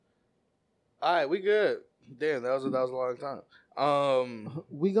All right, we good. Damn, that was a long time.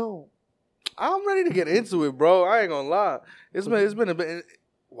 We go. I'm ready to get into it, bro. I ain't gonna lie. It's been a bit.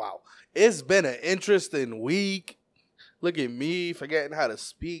 Wow, it's been an interesting week. Look at me forgetting how to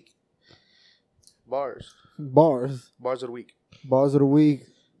speak. Bars of the week. Bars of the week.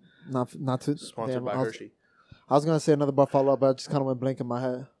 Not too Sponsored by Hershey. I was gonna say another bar follow up, but I just kind of went blank in my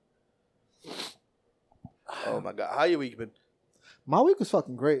head. Oh my god, how your week been? My week was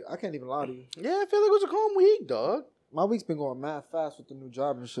fucking great. I can't even lie to you. Yeah, I feel like it was a calm week, dog. My week's been going mad fast with the new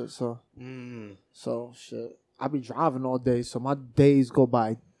job and shit. So shit. I be driving all day, so my days go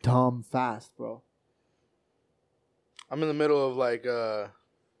by dumb fast, bro. I'm in the middle of like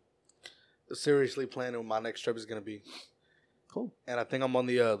seriously planning what my next trip is gonna be. Cool. And I think I'm on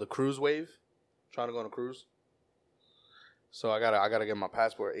the cruise wave, trying to go on a cruise. So I gotta get my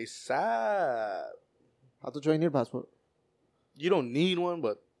passport ASAP. I thought you ain't need a passport. You don't need one,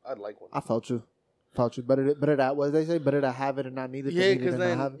 but I'd like one. I felt you. Better that. What did they say? Better to have it and not need it. Yeah, because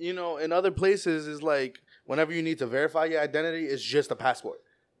then you know, in other places, it's like whenever you need to verify your identity, it's just a passport.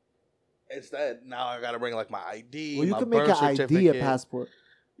 Instead, now I gotta bring like my ID. Well, you my can make birth an ID certificate. a passport.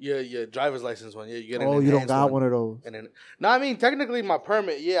 Your driver's license one. Yeah, you get an you don't got one of those. And then, no, I mean technically my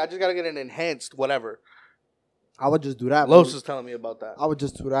permit. Yeah, I just gotta get an enhanced whatever. I would just do that. Los is telling me about that. I would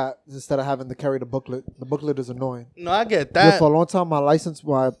just do that instead of having to carry the booklet. The booklet is annoying. No, I get that. Yeah, for a long time,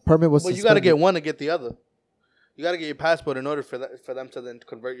 my permit was. But you got to get one to get the other. You got to get your passport in order for them to then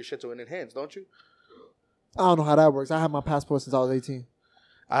convert your shit to an enhanced, don't you? I don't know how that works. I had my passport since I was 18.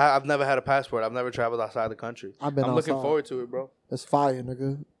 I've never had a passport. I've never traveled outside the country. I'm looking forward to it, bro. It's fire,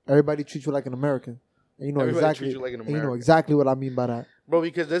 nigga. Everybody treats you like an American. And you know exactly. Treats you like an And you know American. exactly what I mean by that. Bro,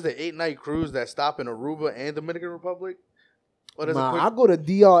 because there's an 8-night cruise that stop in Aruba and Dominican Republic. I go to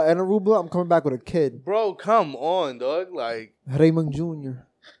DR and Aruba. I'm coming back with a kid. Bro, come on, dog. Like Raymond Jr.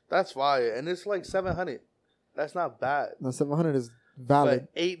 That's fire, and it's like $700. That's not bad. No, $700 is valid.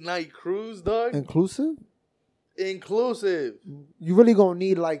 But 8-night cruise, dog. Inclusive. You really gonna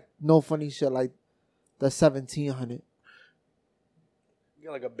need like no funny shit like the $1,700. You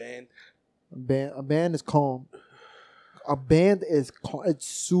got like a band. A band is calm. A band is calm. It's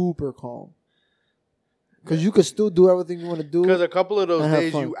super calm. Because you can still do everything you want to do. Because a couple of those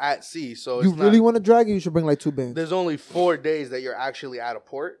days you at sea. So you really want to drag it, you should bring like 2 bands. There's only 4 days that you're actually at a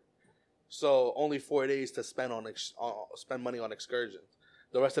port. So only 4 days to spend spend money on excursions.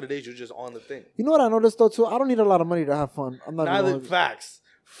 The rest of the days you're just on the thing. You know what I noticed though too? I don't need a lot of money to have fun. I'm not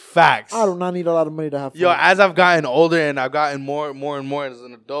Facts. I do not need a lot of money to have fun. Yo, as I've gotten older and I've gotten more and more as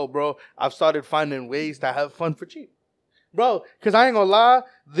an adult, bro, I've started finding ways to have fun for cheap. Bro, because I ain't gonna lie,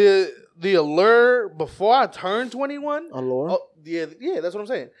 the allure before I turned 21. Allure? Oh, yeah, that's what I'm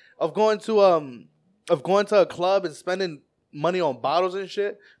saying. Of going to a club and spending money on bottles and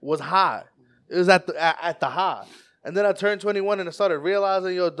shit was high. It was at the high. And then I turned 21 and I started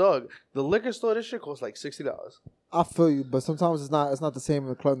realizing, yo, dog, the liquor store, this shit costs like $60. I feel you, but sometimes it's not the same in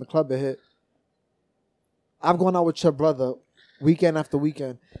the club. In the club, it hit. I've gone out with your brother weekend after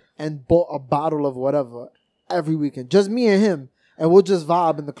weekend and bought a bottle of whatever every weekend. Just me and him. And we'll just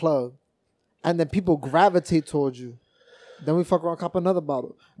vibe in the club. And then people gravitate towards you. Then we fuck around, cop another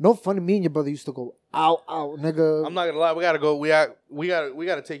bottle. No funny, me and your brother used to go out, nigga. I'm not gonna lie, we gotta go. We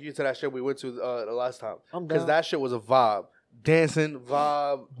gotta take you to that shit we went to the last time. Because that shit was a vibe. Dancing,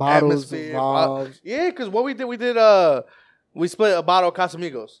 vibe, bottles, atmosphere. vibes. Yeah, because what we did, we split a bottle of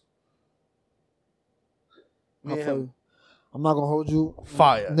Casamigos. I'm not gonna hold you.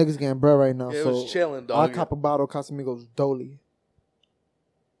 Fire. Niggas getting bread right now. It so was chilling, dog. I cop a bottle of Casamigos Dolly.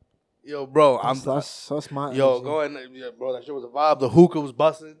 Yo, bro, that's my yo, energy. go ahead, yeah, bro. That shit was a vibe. The hookah was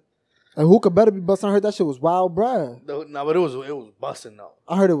busting. And hookah better be busting. I heard that shit was wild, bruh. No, but it was busting though.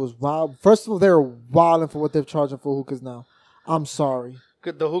 I heard it was wild. First of all, they're wilding for what they're charging for hookahs now. I'm sorry.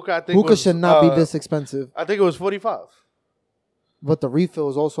 The hookah, I think, should not be this expensive. I think it was $45. But the refill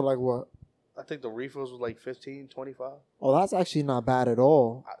is also like what? I think the refills was like $15, $25. Oh, that's actually not bad at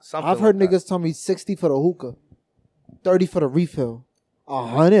all. Something I've heard like niggas tell me $60 for the hookah, $30 for the refill.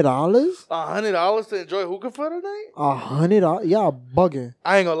 $100? $100 to enjoy hookah for the night? $100? Yeah, bugging.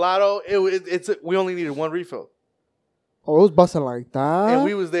 I ain't gonna lie though. We only needed one refill. Oh, it was busting like that? And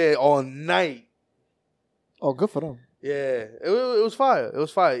we was there all night. Oh, good for them. Yeah, it was fire. It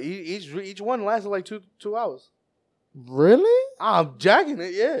was fire. Each one lasted like two hours. Really? I'm jacking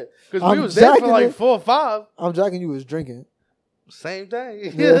it, yeah. Because we was there for like 4 or 5. I'm jacking you was drinking. Same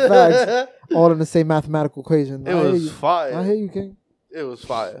thing. Yeah, facts. All in the same mathematical equation. It was fire. I hear you, King. It was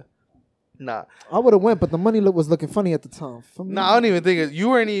fire. Nah. I would have went, but the money was looking funny at the time. Nah, I don't even think you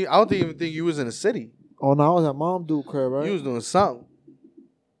were I don't even think you was in the city. Oh, no, I was at Mom Dude crib, right? You was doing something.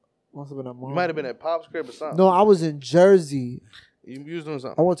 I Must have been at You mom. might have been at Pop's crib or something. No, I was in Jersey. You was doing I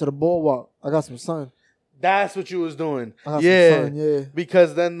something. went to the boardwalk. I got some sun. That's what you was doing. I got Yeah. some sun, yeah.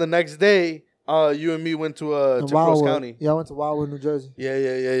 Because then the next day, you and me went to Crooks Wildwood. County. Yeah, I went to Wildwood, New Jersey.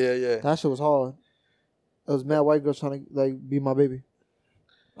 Yeah. That shit was hard. It was mad white girls trying to like be my baby.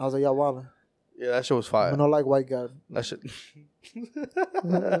 I was like, y'all wildin'. Yeah, that shit was fire. I don't like white guys. That shit.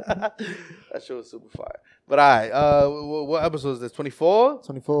 That shit was super fire. But all right, what episode is this? 24?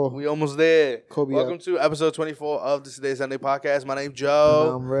 24. We almost there. Kobe Welcome to episode 24 of the Today Sunday podcast. My name's And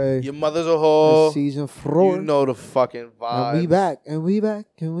Joe. I'm Ray. Your mother's a whore. It's season 4. You know the fucking vibe. And we back. And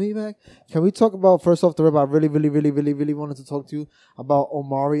we back. Can we talk about, first off the rip, I really wanted to talk to you about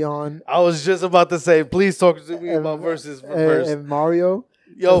Omarion. I was just about to say, please talk to me about verses first. And Mario.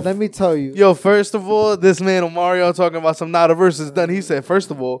 Yo, let me tell you. Yo, first of all, this man Mario talking about some not a verses done. He said, first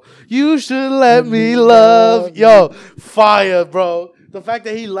of all, you should let me love. Yo, fire, bro. The fact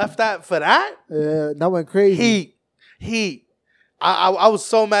that he left that for that? Yeah, that went crazy. Heat. I was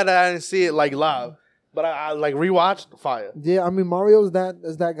so mad that I didn't see it like live. But I like rewatched fire. Yeah, I mean Mario is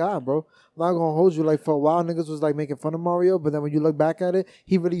that guy, bro. I'm not gonna hold you. Like for a while, niggas was like making fun of Mario, but then when you look back at it,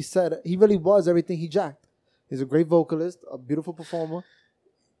 he really was everything he jacked. He's a great vocalist, a beautiful performer.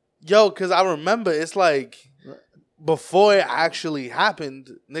 Yo, because I remember it's like before it actually happened,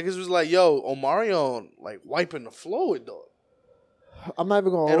 niggas was like, yo, Omarion like wiping the floor with dog. I'm not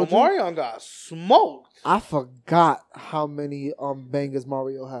even gonna And hold you. Omarion got smoked. I forgot how many bangers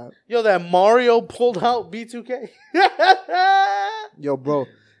Mario had. Yo, that Mario pulled out B2K. Yo, bro,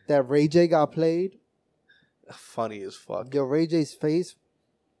 that Ray J got played. Funny as fuck. Yo, Ray J's face.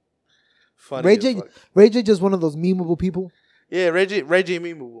 Funny Ray as J, fuck. Ray J just one of those memeable people. Yeah, Ray J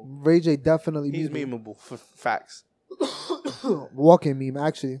memeable. Ray J definitely He's memeable. memeable for facts. Walking meme,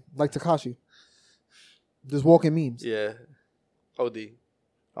 actually, like Tekashi. Just walking memes. Yeah. OD.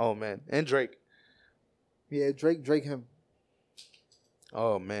 Oh man. And Drake. Yeah, Drake him.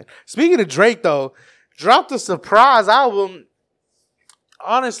 Oh man. Speaking of Drake though, dropped a surprise album.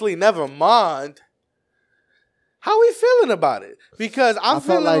 Honestly, never mind. How we feeling about it? Because I'm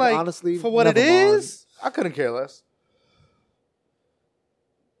feeling like honestly, for what it is, I couldn't care less.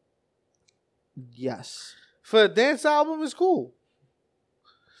 Yes. For a dance album, it's cool.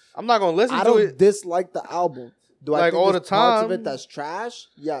 I'm not gonna listen I to don't it dislike the album. Do I like think all there's the parts of time. it that's trash?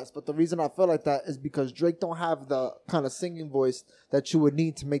 Yes, but the reason I feel like that is because Drake don't have the kind of singing voice that you would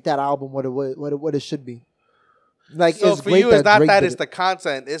need to make that album what it should be. Like, So it's for great you, it's not Drake that did it's it. the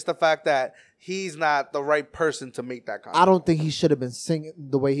content. It's the fact that he's not the right person to make that content. I don't think he should have been singing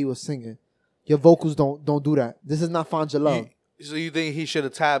the way he was singing. Your vocals don't do that. This is not Find Your Love. So you think he should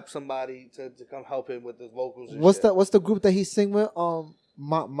have tapped somebody to come help him with his vocals? And What's shit? that? What's the group that he sing with?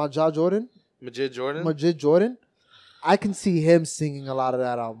 Majid Jordan. Majid Jordan? Majid Jordan. I can see him singing a lot of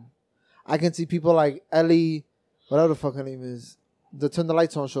that album. I can see people like Ellie, whatever the fuck her name is, the Turn the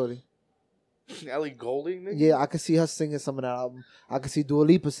Lights On shorty. Ellie Goulding, nigga? Yeah, I can see her singing some of that album. I can see Dua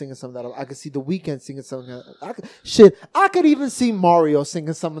Lipa singing some of that album. I can see The Weeknd singing some of that. I could even see Mario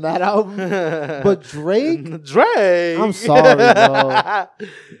singing some of that album. But Drake, I'm sorry, bro.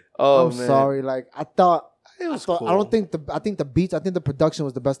 Oh, I'm man. sorry. Like I thought, Cool. I think the beats. I think the production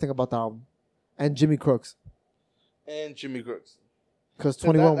was the best thing about the album, and Jimmy Crooks. And Jimmy Crooks. Because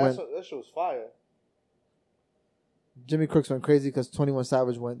 21 that went. That shit was fire. Jimmy Crooks went crazy because 21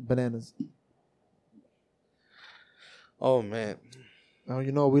 Savage went bananas. Oh, man.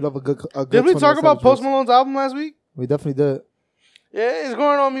 You know, we love a good. Did we 21 talk about Savage Post verse. Malone's album last week? We definitely did. Yeah, it's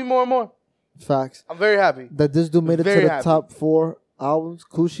growing on me more and more. Facts. I'm very happy. That this dude made it to Very the happy. top 4 albums.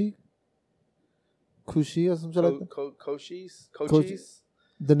 Kushi or some shit like that. Cochise?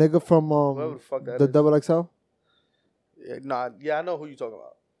 The nigga from Whatever the fuck that the is. Double XL. Yeah, I know who you talking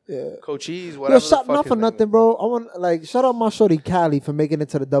about. Yeah. Cochise, Yo, whatever. shout not for nothing, bro. I want shout out my shorty Callie for making it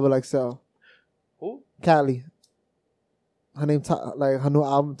to the Double XL. Who? Callie. Her name, her new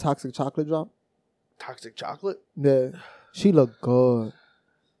album, Toxic Chocolate drop. Toxic Chocolate? Yeah, she looked good.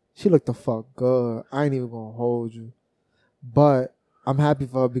 She looked the fuck good. I ain't even gonna hold you, but I'm happy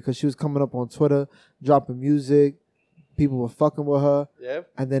for her because she was coming up on Twitter, dropping music. People were fucking with her. Yeah.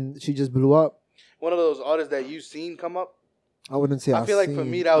 And then she just blew up. One of those artists that you've seen come up? I wouldn't say I feel like for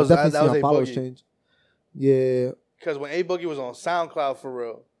me, that was definitely that was seen A her followers Boogie. change. Yeah. Because when A Boogie was on SoundCloud for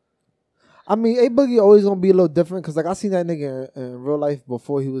real. I mean, A Boogie always gonna be a little different because, like, I seen that nigga in real life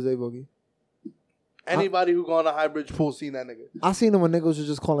before he was A Boogie. Anybody who gone to High Bridge Pool seen that nigga. I seen him when niggas was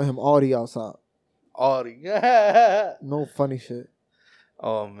just calling him Audie outside. Audie. No funny shit.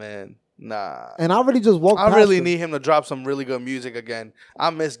 Oh, man. Nah. And I really just walked I past really him. need him to drop some really good music again. I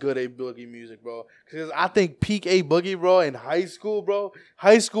miss good A Boogie music, bro. Because I think peak A Boogie, bro, in high school, bro.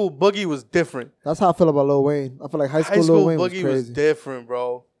 High school Boogie was different. That's how I feel about Lil Wayne. I feel like high school Lil Wayne Boogie was was crazy. different,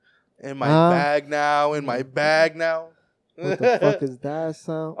 bro. In my bag now. What the fuck is that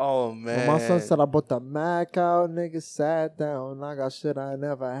sound? Oh, man. When my son said I brought the Mac out, niggas sat down. I got shit I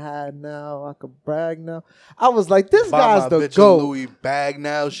never had now. I could brag now. I was like, this guy's the bitch GOAT. a Louis bag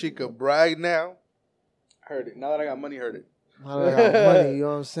now. She could brag now. Heard it. Now that I got money, heard it. Now that I got money, you know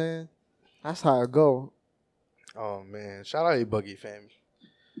what I'm saying? That's how it go. Oh, man. Shout out A Boogie, fam.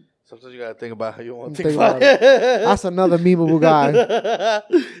 Sometimes you got to think about how you want to Think think about about it. That's another memeable guy.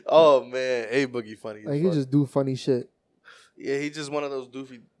 Oh, man. A Boogie funny. Like, he just do funny shit. Yeah, he's just one of those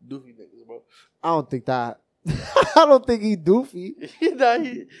doofy niggas, bro. I don't think that. I don't think he doofy.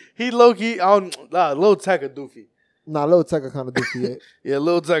 he low key. Lil Tech a doofy. Nah, Lil Tech kind of doofy. Yeah,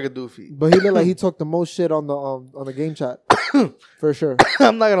 Lil Tech a doofy. But he looked like he talked the most shit on the game chat. For sure.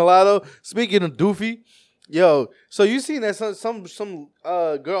 I'm not gonna lie though. Speaking of doofy, yo, so you seen that some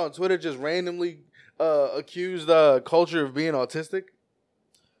girl on Twitter just randomly accused Culture of being autistic?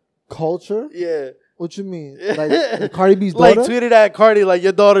 Culture? Yeah. What you mean? Like Cardi B's daughter? Like tweeted at Cardi like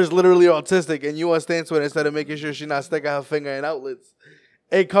your daughter's literally autistic and you on stand Twitter instead of making sure she's not sticking her finger in outlets.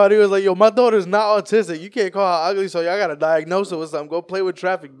 Hey, Cardi was like, yo, my daughter's not autistic. You can't call her ugly, so y'all gotta diagnose her with something. Go play with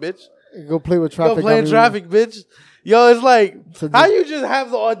traffic, bitch. Go play with traffic. Go play in traffic, bitch. Yo, it's like, how you just have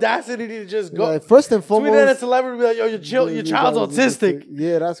the audacity to just go? Like, first and foremost, tweet at a celebrity be like, yo, your child's autistic.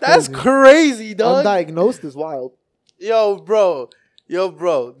 Yeah, that's crazy, dog. Undiagnosed is wild. Yo, bro.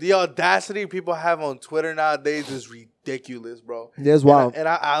 The audacity people have on Twitter nowadays is ridiculous, bro. Yeah, it's wild. And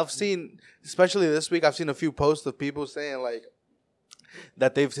I've seen, especially this week, I've seen a few posts of people saying, like,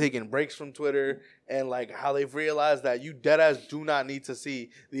 that they've taken breaks from Twitter and, like, how they've realized that you deadass do not need to see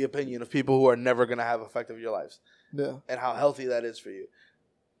the opinion of people who are never going to have effect of your lives. Yeah. And how healthy that is for you.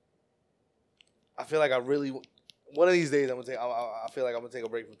 I feel like one of these days I feel like I'm going to take a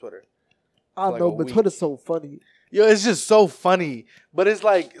break from Twitter. I know, but Twitter's so funny. Yo, it's just so funny, but it's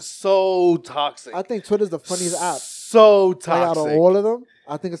like so toxic. I think Twitter's the funniest app. So toxic. Like, out of all of them,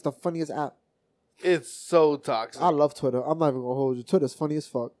 I think it's the funniest app. It's so toxic. I love Twitter. I'm not even gonna hold you. Twitter's funny as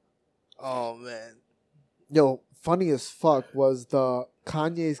fuck. Oh man. Yo, funny as fuck was the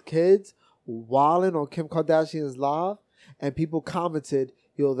Kanye's kids wilding on Kim Kardashian's live, and people commented,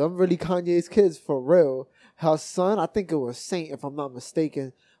 yo, them really Kanye's kids for real. Her son, I think it was Saint, if I'm not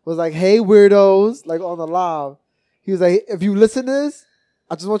mistaken, was like, hey, weirdos, like on the live. He was like, if you listen to this,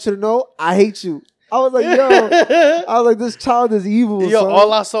 I just want you to know, I hate you. I was like, yo. I was like, this child is evil. Yo, son.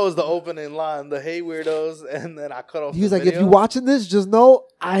 all I saw was the opening line, the hey weirdos, and then I cut off He was like, video. if you watching this, just know,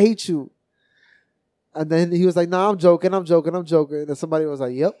 I hate you. And then he was like, nah, I'm joking. And somebody was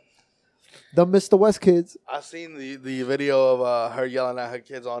like, yep. The Mr. West kids. I seen the video of her yelling at her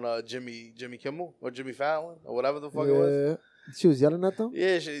kids on Jimmy Kimmel or Jimmy Fallon or whatever the fuck it was. She was yelling at them?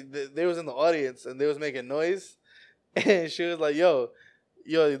 Yeah, they was in the audience and they was making noise. And she was like, yo,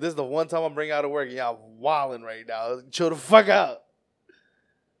 this is the one time I'm bringing out of work and y'all wilding right now. Chill the fuck out.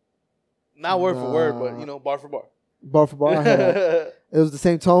 Not word for word, but, bar for bar. Bar for bar, I had that. It was the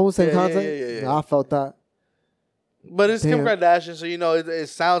same tone, same content? Yeah. I felt that. But it's Kim Kardashian, so, it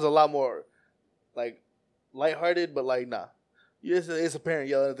sounds a lot more, like, lighthearted, but, like, nah. It's a parent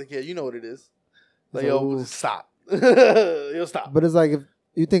yelling at the kid. You know what it is. Like, yo, stop. Yo, stop. But it's like, if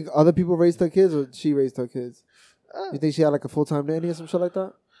you think other people raised her kids or she raised her kids? You think she had like a full-time nanny or some shit like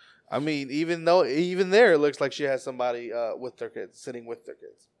that? I mean, even there, it looks like she has somebody with their kids, sitting with their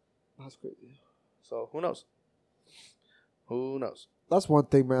kids. That's crazy. So, who knows? Who knows? That's one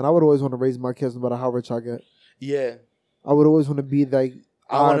thing, man. I would always want to raise my kids no matter how rich I get. Yeah. I would always want to be like...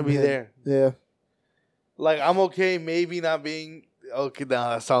 I want to be there. Yeah. Like, I'm okay maybe not being... Okay, now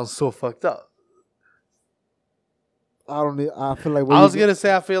that sounds so fucked up. I feel like... I was going to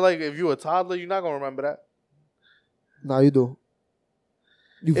say, I feel like if you a toddler, you're not going to remember that. No, you do.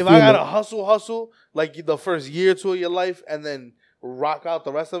 If I got to hustle, like the first year or two of your life, and then rock out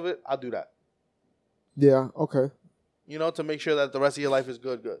the rest of it, I'll do that. Yeah, okay. To make sure that the rest of your life is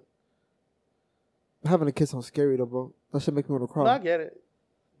good. Having a kid sounds scary, though, bro. That should make me want to cry. No, I get it.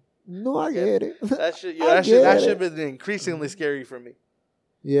 No, I get it. That should have been increasingly scary for me.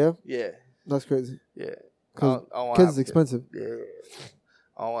 Yeah? Yeah. That's crazy. Yeah. Because kids is expensive. Yeah.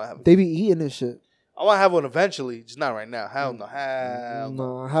 I don't want to have They be eating this shit. I want to have one eventually, just not right now. Hell no.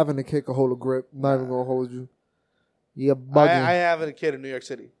 No, having a kid can hold a grip. Not even going to hold you. Yeah, bugging. I having a kid in New York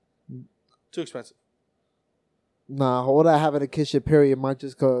City. Too expensive. Nah, all that having a kid shit, period, might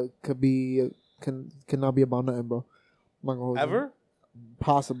just could not be about nothing, bro. I'm not gonna hold Ever? You.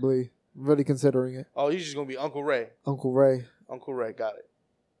 Possibly. Really considering it. Oh, he's just gonna be Uncle Ray. Uncle Ray. Uncle Ray, got it.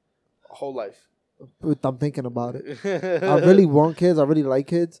 A whole life. I'm thinking about it. I really want kids. I really like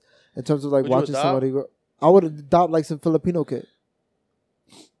kids. In terms of like Would watching you adopt? somebody go. I would adopt like some Filipino kid.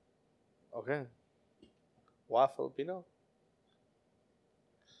 Okay. Why Filipino?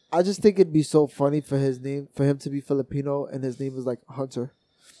 I just think it'd be so funny for him to be Filipino and his name is like Hunter.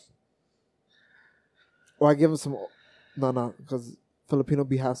 Or I give him some, no, because Filipino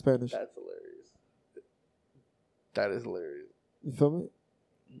be half Spanish. That's hilarious. That is hilarious. You feel me?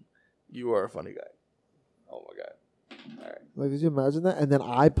 You are a funny guy. Oh my god. All right. Like, could you imagine that? And then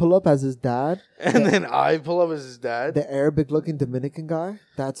I pull up as his dad. And then I pull up as his dad. The Arabic-looking Dominican guy.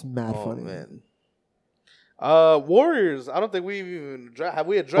 That's mad funny. Man. Warriors. I don't think we even have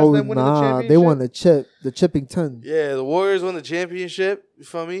we addressed them winning the championship. They won the Chippington. Yeah, the Warriors won the championship. You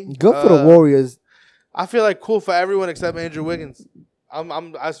feel me? Good for the Warriors. I feel like cool for everyone except Andrew Wiggins. I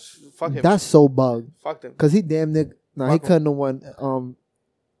fuck him. That's so bugged. Fuck him. Cause he damn near. He couldn't have won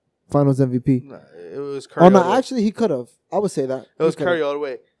Finals MVP. Nah, it was Curry. Oh no, actually he could have. I would say that it was Curry all the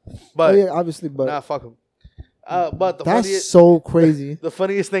way. But yeah, obviously, but nah, fuck him. But that's so crazy. The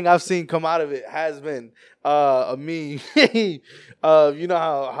funniest thing I've seen come out of it has been a meme. You know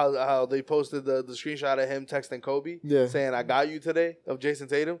how they posted the screenshot of him texting Kobe, saying "I got you today" of Jason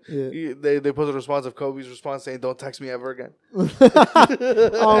Tatum. Yeah. They posted a response of Kobe's response saying "Don't text me ever again."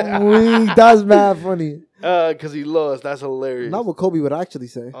 I'm weak. That's mad funny. Because he lost. That's hilarious. Not what Kobe would actually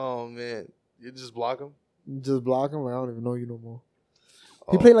say. Oh man, you just block him. Just block him. Like, I don't even know you no more.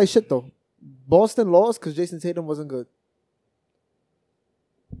 He played like shit though. Boston lost because Jason Tatum wasn't good.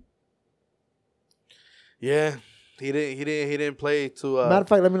 Yeah, he didn't play to. Matter of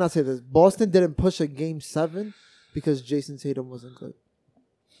fact, let me not say this. Boston didn't push a game 7 because Jason Tatum wasn't good.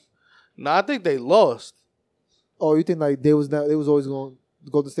 No, I think they lost. Oh, you think like they was always going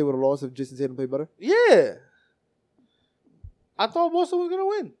to go to stay with a loss if Jason Tatum played better? Yeah, I thought Boston was gonna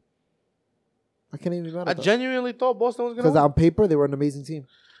win. I can't even imagine. I genuinely thought Boston was gonna win. Because on paper they were an amazing team.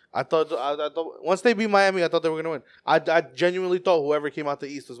 I thought once they beat Miami, I thought they were gonna win. I genuinely thought whoever came out the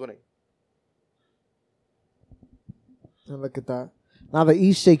East was winning. And look at that. Now the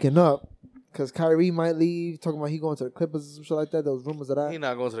East shaking up because Kyrie might leave. Talking about he going to the Clippers or some shit like that. There was rumors of that. He's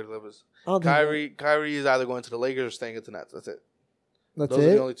not going to the Clippers. Kyrie is either going to the Lakers or staying at the Nets. That's it. Those are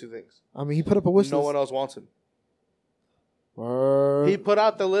the only two things. I mean, he put up a wish list. No one else wants him. Word. He put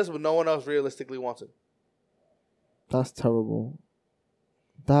out the list, but no one else realistically wants him. That's terrible.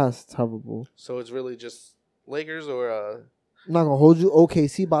 That's terrible. So it's really just Lakers or I'm not gonna hold you.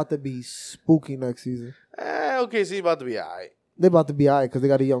 OKC about to be spooky next season. OKC about to be alright. They about to be alright because they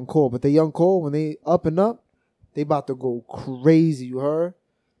got a young core. But the young core, when they up and up, they about to go crazy. You heard?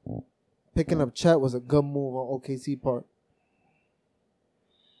 Picking up Chet was a good move on OKC part.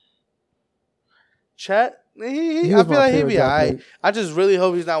 Chet? I feel like he'd be alright. I just really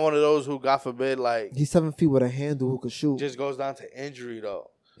hope he's not one of those who, God forbid, like he's 7 feet with a handle who could shoot. Just goes down to injury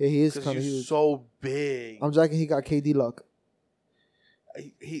though. Yeah, he is kind of huge. So big. I'm jacking. He got KD luck.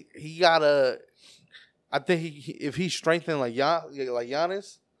 He gotta. I think if he's strengthened like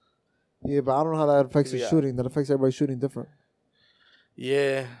Giannis. Yeah, but I don't know how that affects his shooting. That affects everybody's shooting different.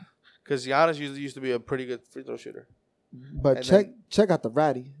 Yeah, because Giannis used to be a pretty good free throw shooter. But check out the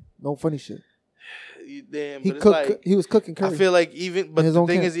ratty. No funny shit. Damn, he but cooked. Like, he was cooking Curry. I feel like the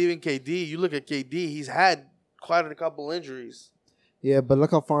thing is, even KD. You look at KD. He's had quite a couple injuries. Yeah, but look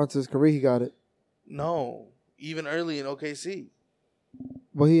how far into his career he got it. No, even early in OKC.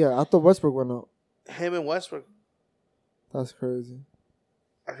 Well, I thought Westbrook went out. Him and Westbrook. That's crazy.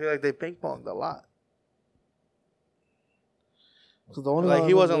 I feel like they ping ponged a lot. The only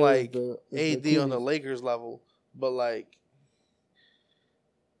he wasn't like AD on the Lakers level, but like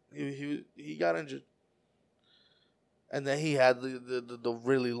he got injured, and then he had the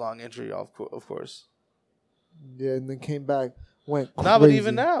really long injury, of course. Yeah, and then came back. Went crazy. No, but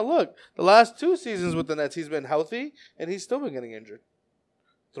even now, look, the last 2 seasons with the Nets, he's been healthy, and he's still been getting injured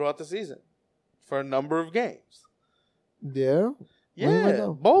throughout the season for a number of games. Yeah? Yeah,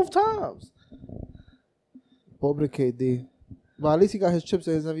 both times. Both the KD. But at least he got his chips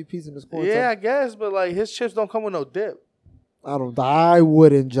and his MVPs in the score. Yeah, I guess, but like his chips don't come with no dip. I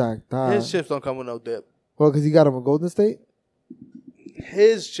wouldn't, Jack. His chips don't come with no dip. Well, because he got him a Golden State?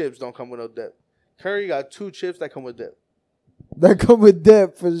 His chips don't come with no dip. Curry got 2 chips that come with dip. That come with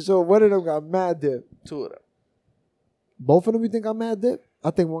dip for sure. One of them got mad dip. 2 of them. Both of them you think got mad dip?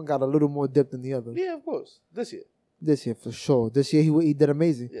 I think one got a little more dip than the other. Yeah, of course. This year, for sure. This year he did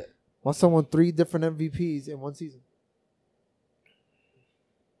amazing. Yeah. Why someone 3 different MVPs in one season?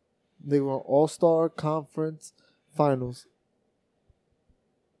 They were All-Star Conference Finals.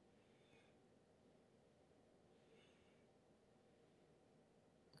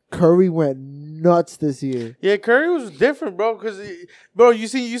 Curry went nuts this year. Yeah, Curry was different, bro. Because, you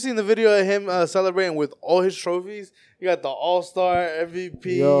seen the video of him celebrating with all his trophies. You got the All-Star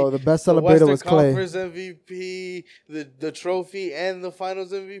MVP. Yo, the best celebrator was Clay. The Western Conference MVP, the trophy, and the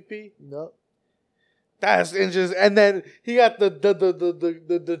Finals MVP. Yep. That's interesting. And then he got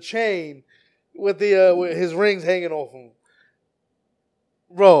the chain with his rings hanging off him.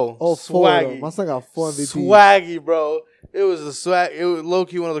 Bro, swaggy. My son got 4 MVPs. Swaggy, bro. It was a swag. It was low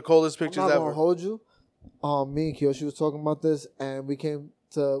key one of the coldest pictures I'm not ever. gonna hold you. Me and Kiyoshi was talking about this, and we came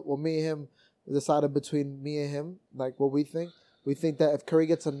to me and him decided between me and him, like what we think. We think that if Curry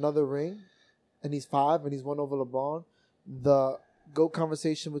gets another ring, and he's 5 and he's won over LeBron, the GOAT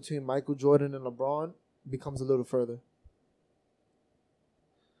conversation between Michael Jordan and LeBron becomes a little further.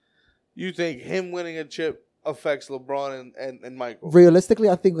 You think him winning a chip affects LeBron and Michael? Realistically,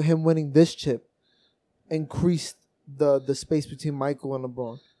 I think him winning this chip increased the space between Michael and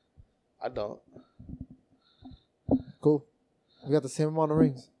LeBron. I don't. Cool. We got the same amount of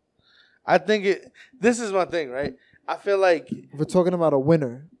rings. I think this is my thing, right? I feel like we're talking about a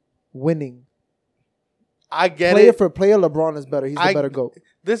winning. I get player it. For player, LeBron is better. He's the better GOAT.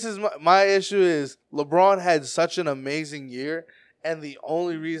 This is my issue is LeBron had such an amazing year, and the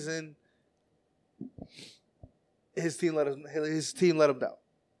only reason his team let him down.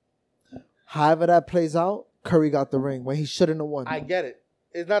 However that plays out, Curry got the ring when he shouldn't have won. I get it.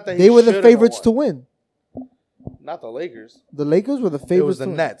 It's not that they were the favorites to win. Not the Lakers. The Lakers were the favorites. It was the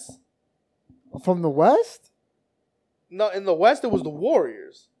Nets. From the West? No, in the West it was the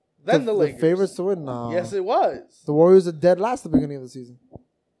Warriors. Then the Lakers. The favorites to win? No. Yes, it was. The Warriors are dead last at the beginning of the season.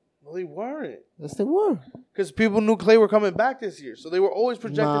 Well, they weren't. Yes, they were. Because people knew Clay were coming back this year, so they were always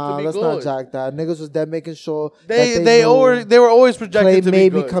projected to be good. Let's not jack that. Niggas was dead making sure they were always projected Clay to be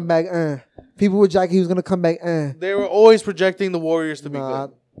maybe good. Come back. People were jacking he was gonna come back. They were always projecting the Warriors to be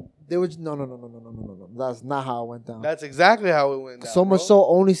good. They were no. That's not how it went down. That's exactly how it went down. So much so,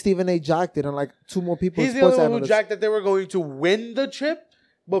 only Stephen A. jacked it, and like 2 more people. He's the only one who jacked that they were going to win the chip,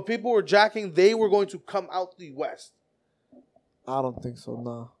 but people were jacking they were going to come out the West. I don't think so.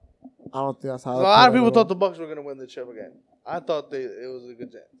 No, I don't think that's how. So a lot of people thought the Bucks were going to win the chip again. I thought it was a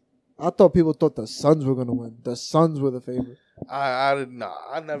good chance. I thought people thought the Suns were going to win. The Suns were the favorite. I did not.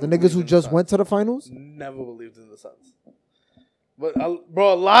 I never. The niggas who just went to the finals never believed in the Suns. But,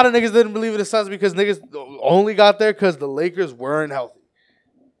 bro, a lot of niggas didn't believe in the Suns because niggas only got there because the Lakers weren't healthy.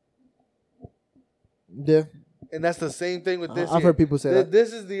 Yeah. And that's the same thing with this I've heard people say that.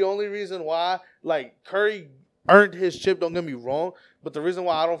 This is the only reason why, like, Curry earned his chip, don't get me wrong. But the reason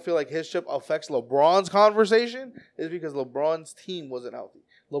why I don't feel like his chip affects LeBron's conversation is because LeBron's team wasn't healthy.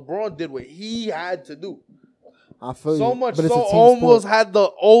 LeBron did what he had to do. I feel so you. much but so almost had the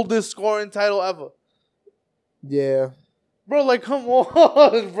oldest scoring title ever. Yeah. Bro, like, come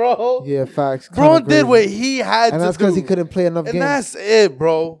on, bro. Yeah, facts. Bron did what he had to do. And that's because he couldn't play enough games. And that's it,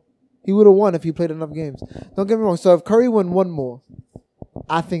 bro. He would have won if he played enough games. Don't get me wrong. So if Curry won one more,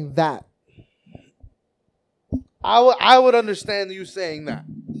 I think that. I would understand you saying that.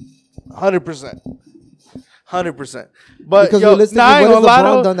 100%. 100%. But, because yo, realistically, what has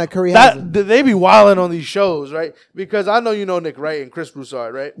LeBron done that Curry hasn't? They be wilding on these shows, right? Because I know you know Nick Wright and Chris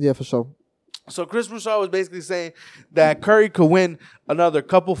Broussard, right? Yeah, for sure. So Chris Broussard was basically saying that Curry could win another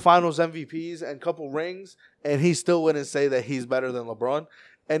couple Finals MVPs and couple rings, and he still wouldn't say that he's better than LeBron.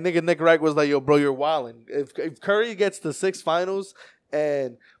 And Nick Wright was like, "Yo, bro, you're wilding. If Curry gets the 6 Finals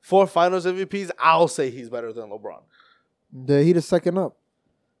and 4 Finals MVPs, I'll say he's better than LeBron." Yeah, he the second up.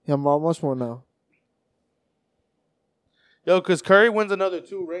 Yeah, much more now. Yo, because Curry wins another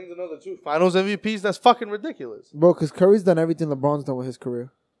 2 rings, another 2 Finals MVPs. That's fucking ridiculous, bro. Because Curry's done everything LeBron's done with his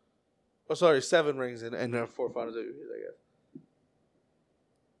career. Oh, sorry, 7 rings and 4 Finals MVPs, I guess.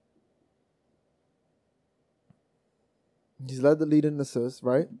 He's led the lead in assists,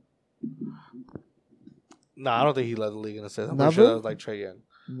 right? Nah, I don't think he led the league in assists. I'm Never? pretty sure that was like Trae Young.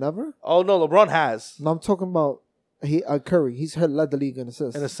 Never? Oh, no, LeBron has. No, I'm talking about Curry. He's led the league in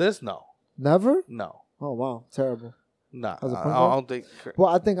assists. In assists? No. Never? No. Oh, wow. Terrible. Nah, I don't think. Well,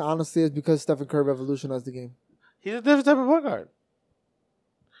 I think honestly it's because Stephen Curry revolutionized the game. He's a different type of point guard.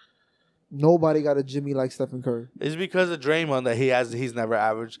 Nobody got a Jimmy like Stephen Curry. It's because of Draymond that he's never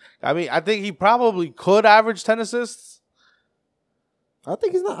averaged. I mean, I think he probably could average 10 assists. I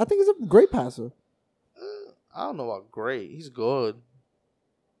think he's not. I think he's a great passer. I don't know about great. He's good.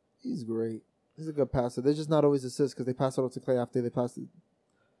 He's great. He's a good passer. They're just not always assists because they pass it off to Clay after they pass it.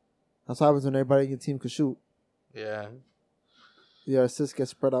 That's what happens when everybody in your team can shoot. Yeah. Yeah, assists get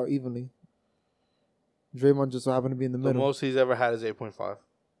spread out evenly. Draymond just so happened to be in the middle. The most he's ever had is 8.5.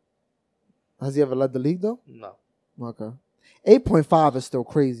 Has he ever led the league, though? No. Okay. 8.5 is still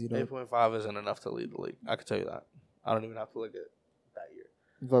crazy though. 8.5 isn't enough to lead the league. I can tell you that. I don't even have to look at that year.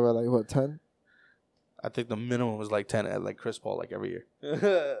 But like what 10? I think the minimum was like 10 at like Chris Paul like every year.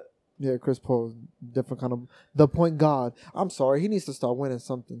 Yeah, Chris Paul is different kind of the point guard. I'm sorry, he needs to start winning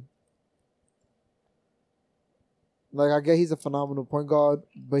something. Like I get he's a phenomenal point guard,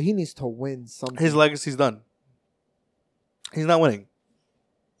 but he needs to win something. His legacy's done. He's not winning.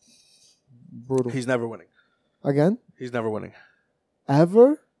 Brutal. He's never winning. Again? He's never winning.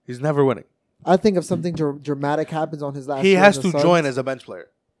 Ever? He's never winning. I think if something dramatic happens on his last he year has in to the join Suns- as a bench player.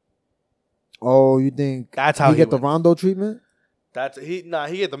 Oh, you think That's how he get wins. the Rondo treatment? He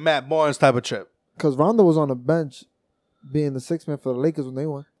get the Matt Barnes type of trip. Because Rondo was on the bench being the sixth man for the Lakers when they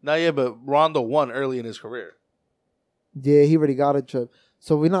won. Not yet, but Rondo won early in his career. Yeah, he already got a trip.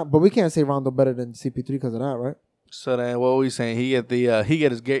 So we can't say Rondo better than CP3 because of that, right? So then, what are we saying? He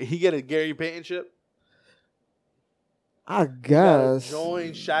get his Gary Payton chip. I guess.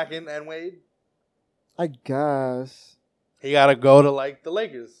 Join Shaq and Wade. I guess. He gotta go to like the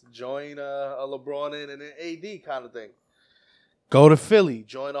Lakers. Join a LeBron and an AD kind of thing. Go to Philly.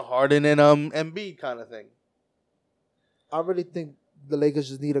 Join a Harden and Embiid kind of thing. I really think the Lakers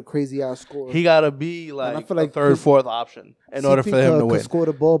just need a crazy ass scorer. He gotta be like, I feel like a third, fourth option in order for him to win. Score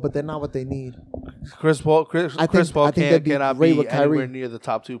the ball, but they're not what they need. Chris Paul cannot great be with Kyrie. anywhere near the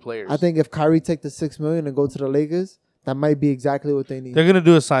top two players. I think if Kyrie take the $6 million and go to the Lakers, that might be exactly what they need. they're gonna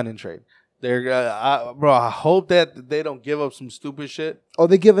do a sign and trade. I hope that they don't give up some stupid shit. Oh,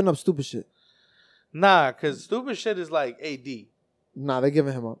 they're giving up stupid shit. Nah, because stupid shit is like AD. Nah, they're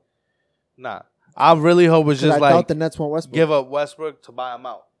giving him up. Nah, I really hope it's just I doubt the Nets want Westbrook. give up Westbrook to buy him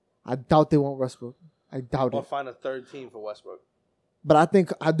out. I doubt they want Westbrook. I doubt Or it. find a third team for Westbrook. But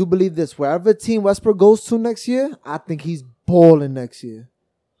I do believe this. Wherever team Westbrook goes to next year, I think he's balling next year.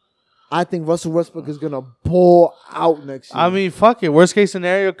 I think Russell Westbrook is going to ball out next year. I mean, fuck it. Worst case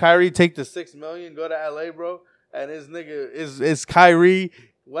scenario, Kyrie take the $6 million, go to LA, bro, and his nigga is Kyrie,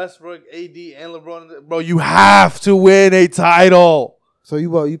 Westbrook, AD, and LeBron. Bro, you have to win a title. So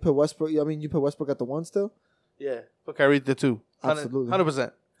you put Westbrook. I mean, you put Westbrook at the 1 still. Yeah, put Kyrie at the 2. Absolutely,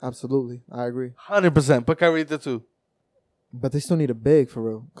 100%. Absolutely, I agree. 100%. Put Kyrie at the 2. But they still need a big for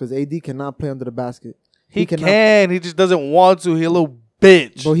real because AD cannot play under the basket. He can. He just doesn't want to. He a little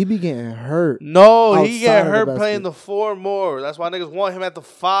bitch. Bro, he be getting hurt. No, he get outside of hurt the playing basket. the 4 more. That's why niggas want him at the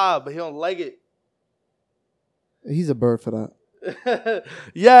 5, but he don't like it. He's a bird for that.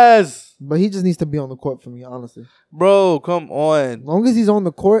 Yes. But he just needs to be on the court for me, honestly. Bro, come on. As long as he's on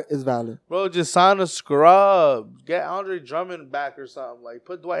the court, it's valid. Bro, just sign a scrub. Get Andre Drummond back or something. Like,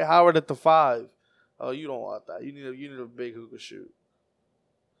 put Dwight Howard at the 5. Oh, you don't want that. You need a big who can shoot.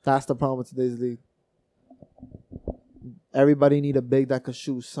 That's the problem with today's league. Everybody need a big that can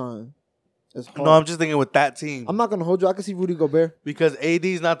shoot, son. It's hard. No, I'm just thinking with that team. I'm not gonna hold you. I can see Rudy Gobert. Because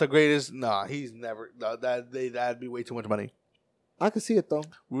AD's not the greatest. Nah, he's never. That'd be way too much money. I can see it though.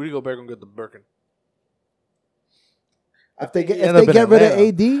 Rudy Gobert gonna get the Birkin. If they get rid of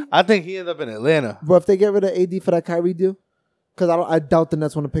AD, I think he ends up in Atlanta. bro. If they get rid of AD for that Kyrie deal, because I doubt the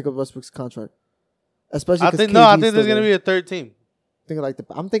Nets want to pick up Westbrook's contract. Especially, I think there's gonna be a third team.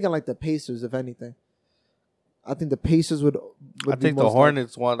 I'm thinking like the Pacers, if anything. I think the Pacers would I think the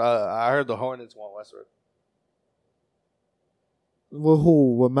Hornets want. I heard the Hornets want Westbrook. With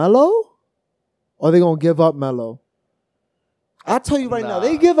who? With Melo? Or are they gonna give up Melo? I tell you right now,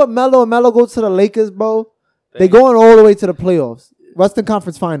 they give up Melo and Melo goes to the Lakers, bro. They going all the way to the playoffs, Western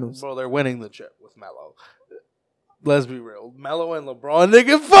Conference Finals. Bro, they're winning the chip with Melo. Let's be real. Melo and LeBron,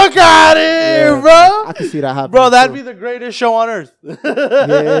 nigga, fuck out of here, bro. I can see that happening. Bro, that'd be the greatest show on earth.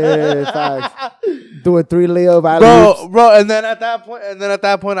 Yeah, facts. Doing 3 layup alley-oops. Bro, and then at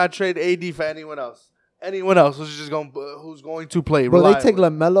that point, I trade AD for anyone else. Anyone else who's going to play. Bro, reliably. they take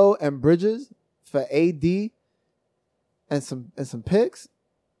LaMelo and Bridges for AD and some picks.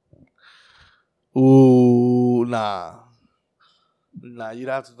 Ooh, nah. You'd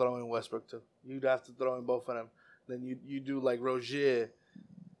have to throw in Westbrook too. You'd have to throw in both of them. Then you do like Rozier.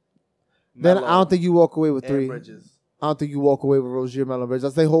 Then I don't think you walk away with 3. Bridges. I don't think you walk away with Rozier, Melo, Bridges.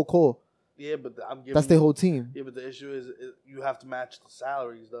 That's their whole core. Yeah, but I'm giving. That's their whole team. Yeah, but the issue is you have to match the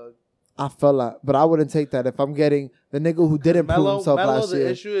salaries, dog. I felt like, but I wouldn't take that if I'm getting the nigga who didn't prove himself last year.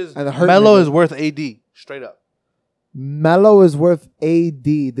 The issue is and the hurt Melo nigga. is worth AD straight up. Melo is worth AD,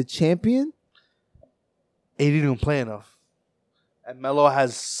 the champion. AD didn't play enough, and Melo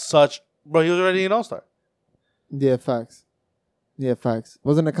has such. Bro, he was already an All-Star. Yeah, facts.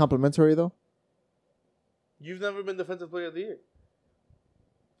 Wasn't it complimentary though? You've never been Defensive Player of the Year.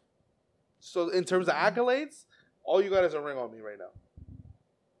 So in terms of accolades, all you got is a ring on me right now.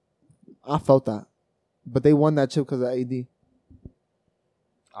 I felt that, but they won that chip because of AD.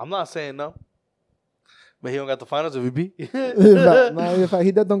 I'm not saying no. But he don't got the finals MVP. In fact,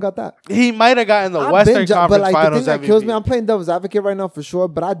 he don't got that. He might have gotten the Western Conference but Finals the thing MVP. that kills me, I'm playing devil's advocate right now for sure,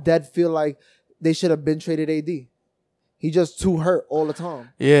 but I dead feel like they should have been traded AD. He just too hurt all the time.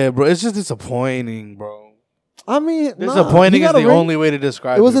 Yeah, bro. It's just disappointing, bro. I mean, disappointing is the only way to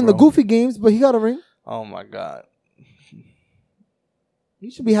describe it. It was in the goofy games, but he got a ring. Oh, my God.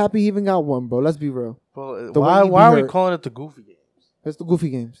 You should be happy he even got one, bro. Let's be real. Bro, why are we calling it the goofy games? It's the goofy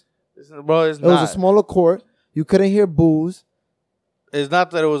games. Bro, it was a smaller court. You couldn't hear boos. It's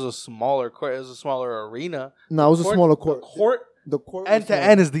not that it was a smaller court. It was a smaller arena. No, it was a smaller court. The court end to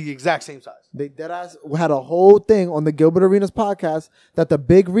end is the exact same size. They deadass had a whole thing on the Gilbert Arenas podcast that the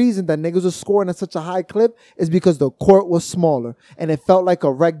big reason that niggas was scoring at such a high clip is because the court was smaller and it felt like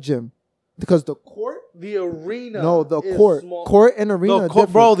a rec gym. Because the court, the arena, no, the court and arena,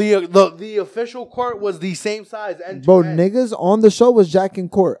 bro. The official court was the same size. Bro, niggas on the show was jacking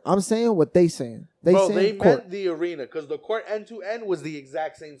court. I'm saying what they saying. They meant the arena because the court end to end was the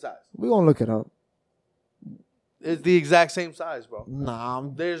exact same size. We gonna look it up. It's the exact same size, bro. Nah,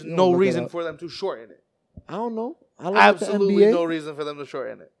 there's no reason for them to shorten it. I don't know. Absolutely no reason for them to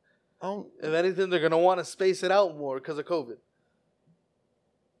shorten it. If anything, they're gonna want to space it out more because of COVID.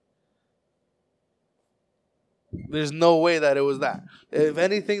 There's no way that it was that. If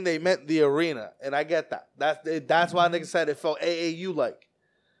anything, they meant the arena, and I get that. That's why niggas said it felt AAU like.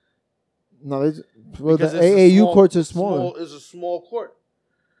 No, the AAU courts are smaller. It's a small court.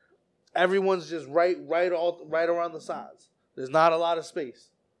 Everyone's just right around the sides. There's not a lot of space.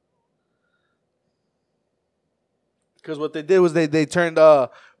 Because what they did was they turned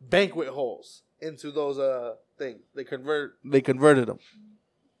banquet halls into those things. They converted them.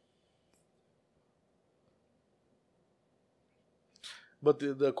 But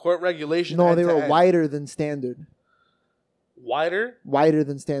the court regulation. No, they were wider than standard. Wider? Wider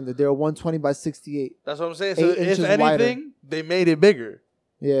than standard. They were 120 by 68. That's what I'm saying. So if anything, they made it bigger.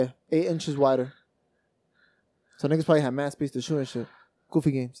 Yeah, 8 inches wider. So niggas probably had mass space to shoot and shit. Goofy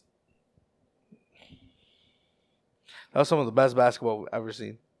games. That was some of the best basketball I've ever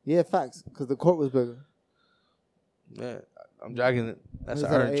seen. Yeah, facts. Because the court was bigger. Yeah, I'm jogging it. That's an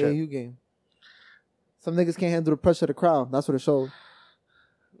AAU game. Some niggas can't handle the pressure of the crowd. That's what it showed.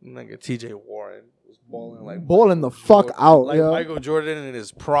 Nigga, TJ Warren was balling the fuck out. Like Michael Jordan in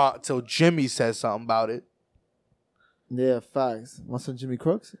his prom till Jimmy said something about it. Yeah, facts. My son Jimmy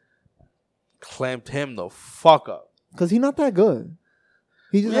Crooks clamped him the fuck up. Cause he's not that good.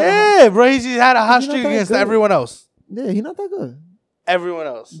 He just bro. He just had a hot streak against everyone else. Yeah, he's not that good. Everyone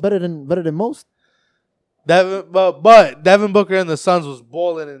else better than most. But Devin Booker and the Suns was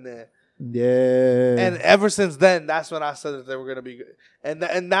balling in there. Yeah. And ever since then, that's when I said that they were gonna be good. And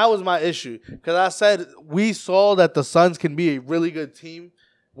that was my issue because I said we saw that the Suns can be a really good team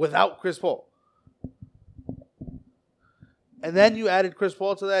without Chris Paul. And then you added Chris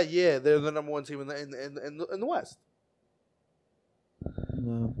Paul to that. Yeah, they're the number one team in the West.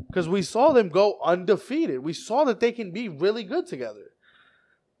 Because we saw them go undefeated. We saw that they can be really good together.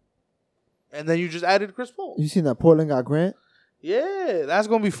 And then you just added Chris Paul. You seen that Portland got Grant? Yeah, that's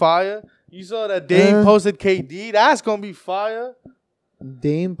gonna be fire. You saw that Dame posted KD. That's gonna be fire.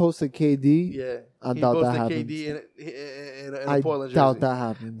 Dame posted KD. Yeah, I doubt that happens. KD in a Portland jersey. I doubt that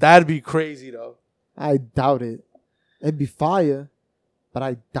happens. That'd be crazy though. I doubt it. It'd be fire, but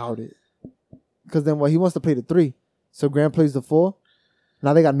I doubt it. Because then he wants to play the 3. So Grant plays the 4.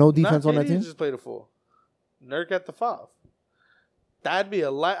 Now they got no defense on that team. Just play the 4. Nurk at the 5. That'd be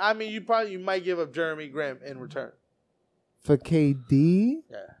a lot. I mean, you might give up Jeremy Grant in return. For KD?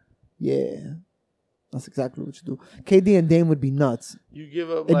 Yeah. Yeah. That's exactly what you do. KD and Dame would be nuts. You give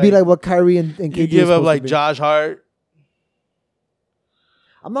up. It'd be like what Kyrie and KD. You give up like Josh Hart.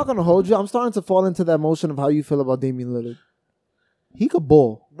 I'm not gonna hold you. I'm starting to fall into that motion of how you feel about Damian Lillard. He could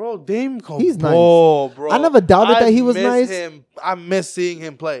ball. Bro, Dame can He's ball, nice. Bro. I never doubted that he was nice. I miss seeing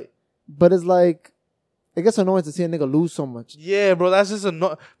him play. But it's like, it gets annoying to see a nigga lose so much. Yeah, bro, that's just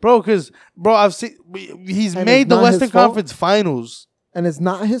annoying. Bro, because, bro, I've seen, he's made the Western Conference Finals. And it's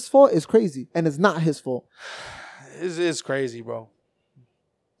not his fault. It's crazy. And it's not his fault. It's crazy, bro.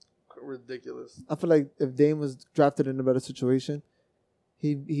 Ridiculous. I feel like if Dame was drafted in a better situation,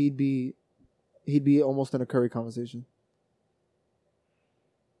 he'd be almost in a Curry conversation.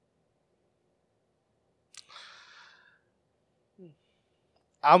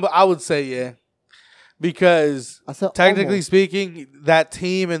 I would say yeah. Because technically speaking, that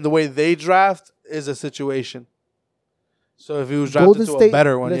team and the way they draft is a situation. So if he was drafted to a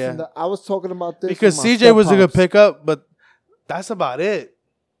better one, yeah. I was talking about this because CJ was a good pickup, but that's about it.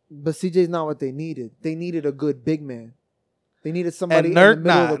 But CJ's not what they needed. They needed a good big man. They needed somebody And Nurk, in the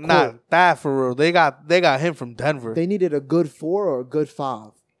middle of the court. not that for real. They got him from Denver. They needed a good 4 or a good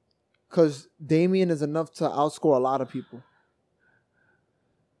 5. Because Damian is enough to outscore a lot of people.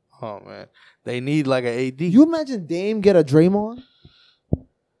 Oh, man. They need like an AD. You imagine Dame get a Draymond?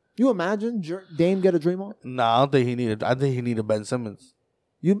 You imagine Dame get a Draymond? Nah, I don't think he needed. I think he needed Ben Simmons.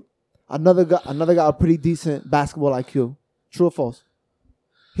 Another guy with pretty decent basketball IQ. True or false?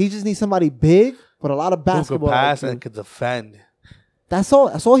 He just needs somebody big with a lot of basketball who could pass IQ. and could defend. That's all.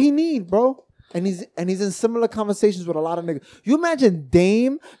 That's all he need, bro. And he's in similar conversations with a lot of niggas. You imagine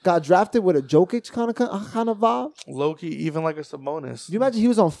Dame got drafted with a Jokic kind of vibe? Low-key, even like a Sabonis. You imagine he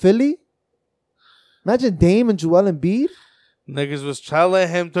was on Philly? Imagine Dame and Joel Embiid? Niggas was telling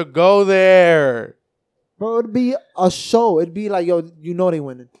him to go there. Bro, it'd be a show. It'd be like, yo, you know they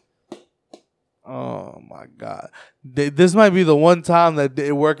winning. Oh, my God. This might be the one time that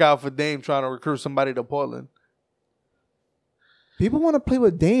it work out for Dame trying to recruit somebody to Portland. People want to play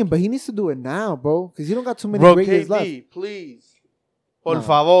with Dame, but he needs to do it now, bro. Because he don't got too many Bro, great years left. KD, please. Por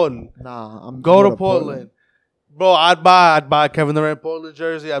favor. I'm Go to Portland. Bro, I'd buy Kevin Durant Portland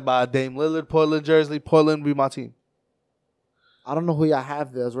jersey. I'd buy a Dame Lillard Portland jersey. Portland would be my team. I don't know who y'all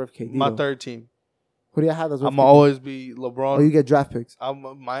have that's worth KD. My third team. Who do y'all have that's worth I'm going to always be LeBron. Oh, you get draft picks.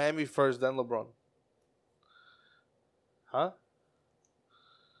 I'm Miami first, then LeBron. Huh?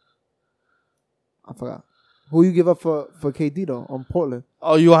 I forgot. Who you give up for KD, though, on Portland?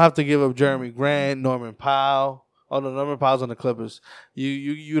 Oh, you'll have to give up Jeremy Grant, Norman Powell. Oh, no, Norman Powell's on the Clippers.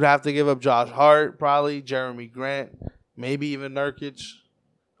 You'd have to give up Josh Hart, probably, Jeremy Grant, maybe even Nurkic.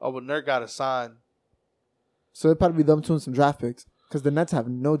 Oh, but Nurk got to sign. So it'd probably be them two and some draft picks. Because the Nets have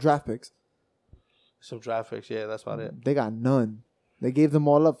no draft picks. Some draft picks, yeah, that's about it. They got none. They gave them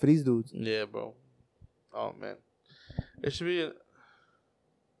all up for these dudes. Yeah, bro. Oh, man. It should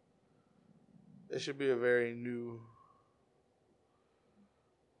be a very new,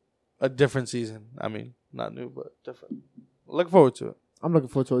 a different season. I mean, not new, but different. Look forward to it. I'm looking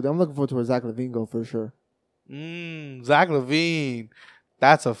forward to it. I'm looking forward to where Zach LaVine go for sure. Zach LaVine.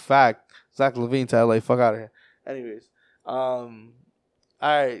 That's a fact. Zach LaVine to LA. Fuck out of here. Anyways. All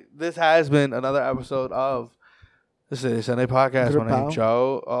right. This has been another episode of the City Sunday Podcast. My name's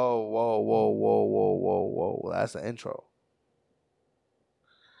Joe. Oh, whoa. That's the intro.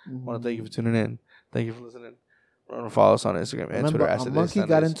 I want to thank you for tuning in. Thank you for listening. Remember to follow us on Instagram and Twitter. A monkey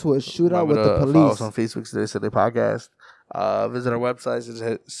got into a shootout with the Follow police. us on Facebook, Today Sunday Podcast. Visit our website,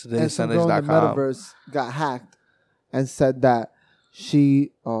 And some girl in the metaverse got hacked and said that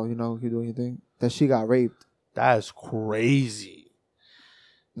she, you doing your thing, that she got raped. That is crazy.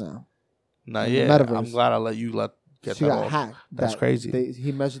 No. Not yet. Metaverse. I'm glad I let you get she that got off. hacked. That's crazy.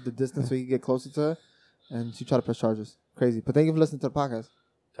 He measured the distance so he could get closer to her, and she tried to press charges. Crazy. But thank you for listening to the podcast.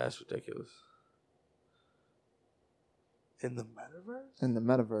 That's ridiculous. In the metaverse? In the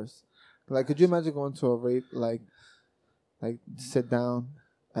metaverse. Like, could you imagine going to a rape, like sit down,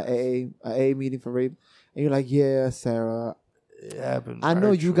 a AA meeting for rape, and you're like, yeah, Sarah, It happened. I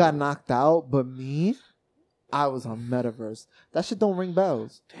know you got knocked out, but me, I was on metaverse. That shit don't ring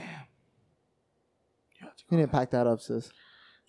bells. Damn. You didn't pack that up, sis.